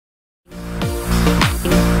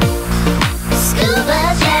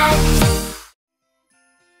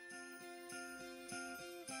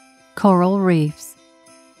Coral reefs.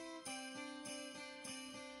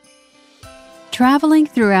 Traveling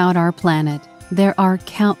throughout our planet, there are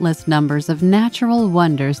countless numbers of natural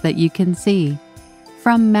wonders that you can see.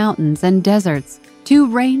 From mountains and deserts to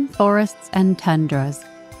rainforests and tundras,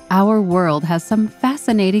 our world has some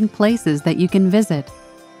fascinating places that you can visit.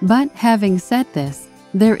 But having said this,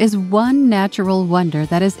 there is one natural wonder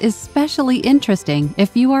that is especially interesting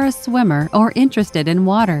if you are a swimmer or interested in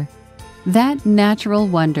water. That natural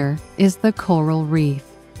wonder is the coral reef.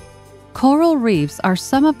 Coral reefs are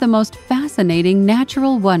some of the most fascinating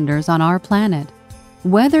natural wonders on our planet.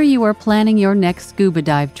 Whether you are planning your next scuba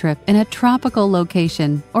dive trip in a tropical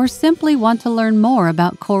location or simply want to learn more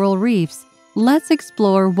about coral reefs, let's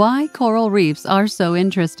explore why coral reefs are so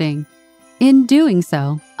interesting. In doing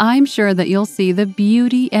so, I'm sure that you'll see the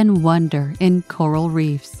beauty and wonder in coral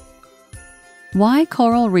reefs. Why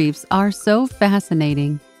coral reefs are so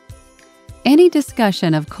fascinating. Any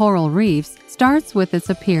discussion of coral reefs starts with its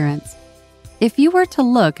appearance. If you were to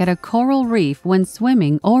look at a coral reef when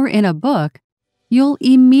swimming or in a book, you'll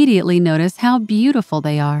immediately notice how beautiful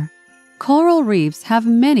they are. Coral reefs have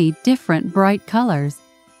many different bright colors.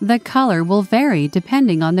 The color will vary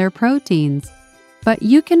depending on their proteins, but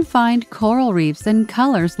you can find coral reefs in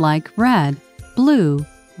colors like red, blue,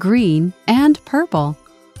 green, and purple.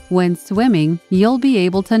 When swimming, you'll be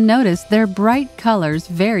able to notice their bright colors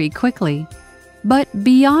very quickly. But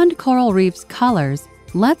beyond coral reefs' colors,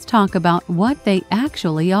 let's talk about what they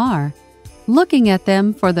actually are. Looking at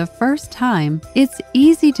them for the first time, it's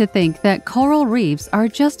easy to think that coral reefs are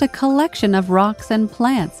just a collection of rocks and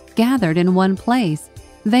plants gathered in one place.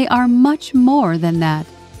 They are much more than that.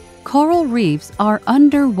 Coral reefs are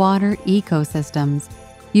underwater ecosystems.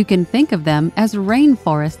 You can think of them as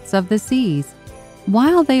rainforests of the seas.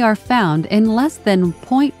 While they are found in less than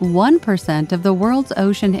 0.1% of the world's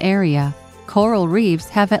ocean area, coral reefs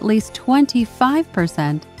have at least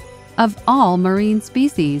 25% of all marine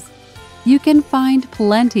species. You can find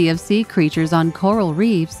plenty of sea creatures on coral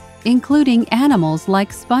reefs, including animals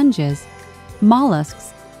like sponges,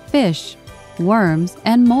 mollusks, fish, worms,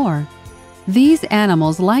 and more. These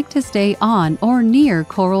animals like to stay on or near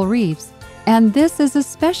coral reefs, and this is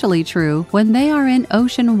especially true when they are in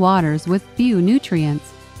ocean waters with few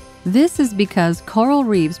nutrients. This is because coral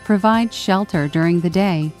reefs provide shelter during the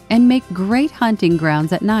day and make great hunting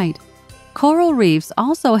grounds at night. Coral reefs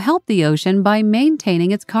also help the ocean by maintaining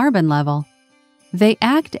its carbon level. They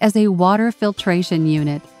act as a water filtration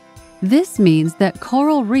unit. This means that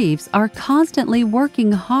coral reefs are constantly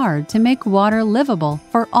working hard to make water livable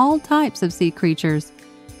for all types of sea creatures.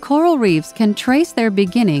 Coral reefs can trace their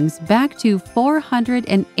beginnings back to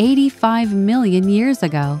 485 million years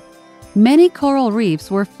ago. Many coral reefs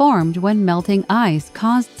were formed when melting ice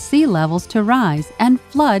caused sea levels to rise and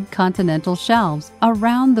flood continental shelves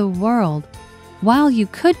around the world. While you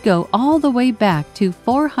could go all the way back to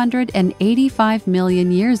 485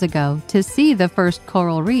 million years ago to see the first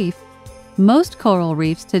coral reef, most coral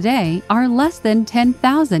reefs today are less than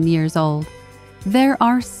 10,000 years old. There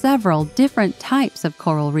are several different types of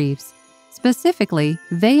coral reefs. Specifically,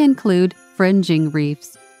 they include fringing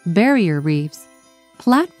reefs, barrier reefs,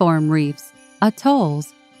 platform reefs,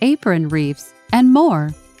 atolls, apron reefs, and more.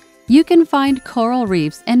 You can find coral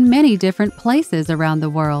reefs in many different places around the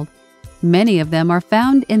world. Many of them are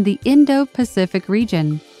found in the Indo-Pacific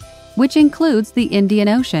region, which includes the Indian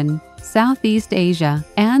Ocean, Southeast Asia,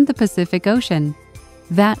 and the Pacific Ocean.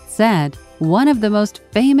 That said, one of the most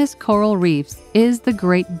famous coral reefs is the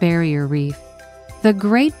Great Barrier Reef. The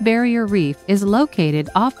Great Barrier Reef is located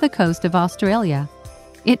off the coast of Australia.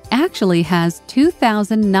 It actually has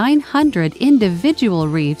 2,900 individual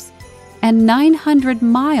reefs and 900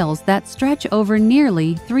 miles that stretch over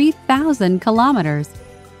nearly 3,000 kilometers.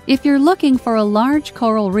 If you're looking for a large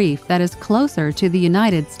coral reef that is closer to the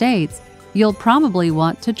United States, you'll probably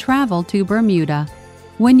want to travel to Bermuda.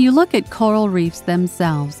 When you look at coral reefs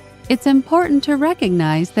themselves, it's important to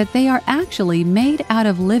recognize that they are actually made out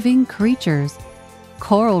of living creatures.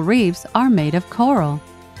 Coral reefs are made of coral.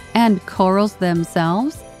 And corals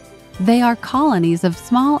themselves? They are colonies of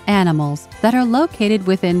small animals that are located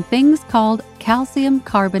within things called calcium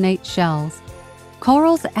carbonate shells.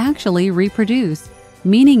 Corals actually reproduce,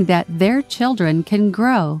 meaning that their children can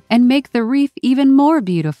grow and make the reef even more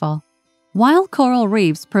beautiful. While coral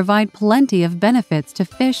reefs provide plenty of benefits to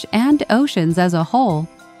fish and oceans as a whole,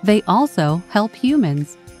 they also help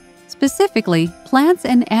humans. Specifically, plants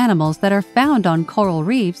and animals that are found on coral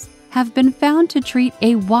reefs have been found to treat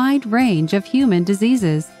a wide range of human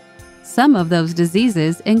diseases. Some of those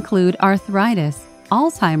diseases include arthritis,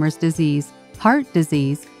 Alzheimer's disease, heart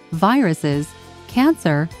disease, viruses,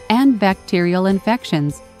 cancer, and bacterial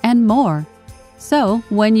infections, and more. So,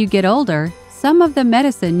 when you get older, some of the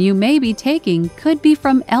medicine you may be taking could be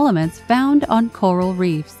from elements found on coral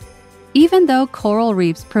reefs. Even though coral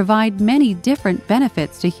reefs provide many different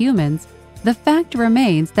benefits to humans, the fact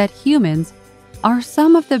remains that humans are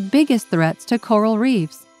some of the biggest threats to coral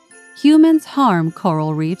reefs. Humans harm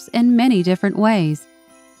coral reefs in many different ways.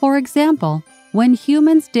 For example, when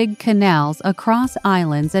humans dig canals across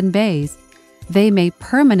islands and bays, they may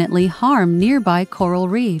permanently harm nearby coral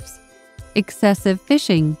reefs. Excessive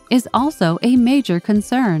fishing is also a major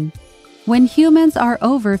concern. When humans are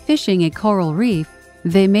overfishing a coral reef,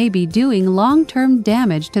 they may be doing long-term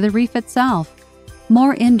damage to the reef itself.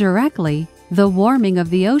 More indirectly, the warming of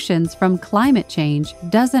the oceans from climate change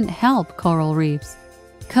doesn't help coral reefs.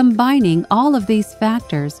 Combining all of these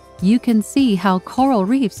factors, you can see how coral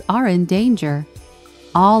reefs are in danger.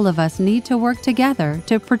 All of us need to work together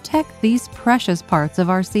to protect these precious parts of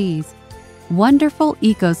our seas. Wonderful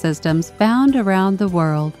ecosystems found around the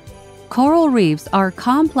world. Coral reefs are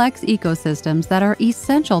complex ecosystems that are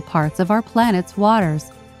essential parts of our planet's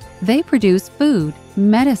waters. They produce food,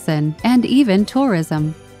 medicine, and even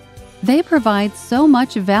tourism. They provide so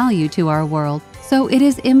much value to our world, so it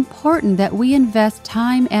is important that we invest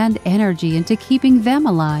time and energy into keeping them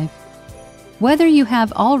alive. Whether you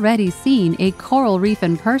have already seen a coral reef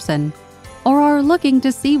in person or are looking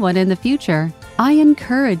to see one in the future, I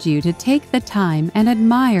encourage you to take the time and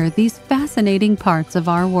admire these fascinating parts of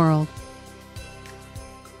our world.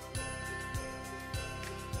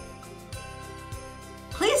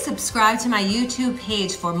 Please subscribe to my YouTube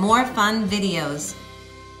page for more fun videos.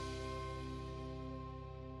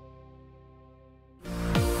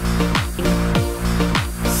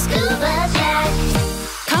 Scuba Jack.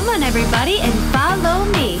 Come on everybody and follow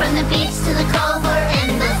me. From the beach to the cove or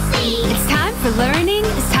in the sea. It's time for learning,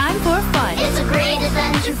 it's time for fun. It's a great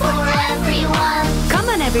adventure for everyone. Come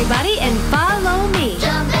on everybody and follow me.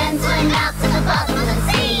 Jump and swim out to the bottom of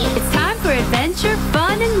the sea. It's time for adventure,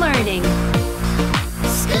 fun, and learning.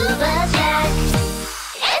 Scuba Jack.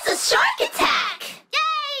 It's a shark attack! Yay!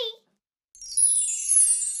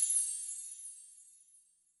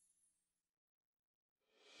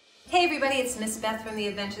 Hey everybody, it's Miss Beth from the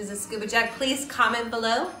Adventures of Scuba Jack. Please comment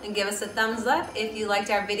below and give us a thumbs up if you liked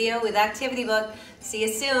our video with Activity Book. See you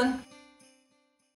soon.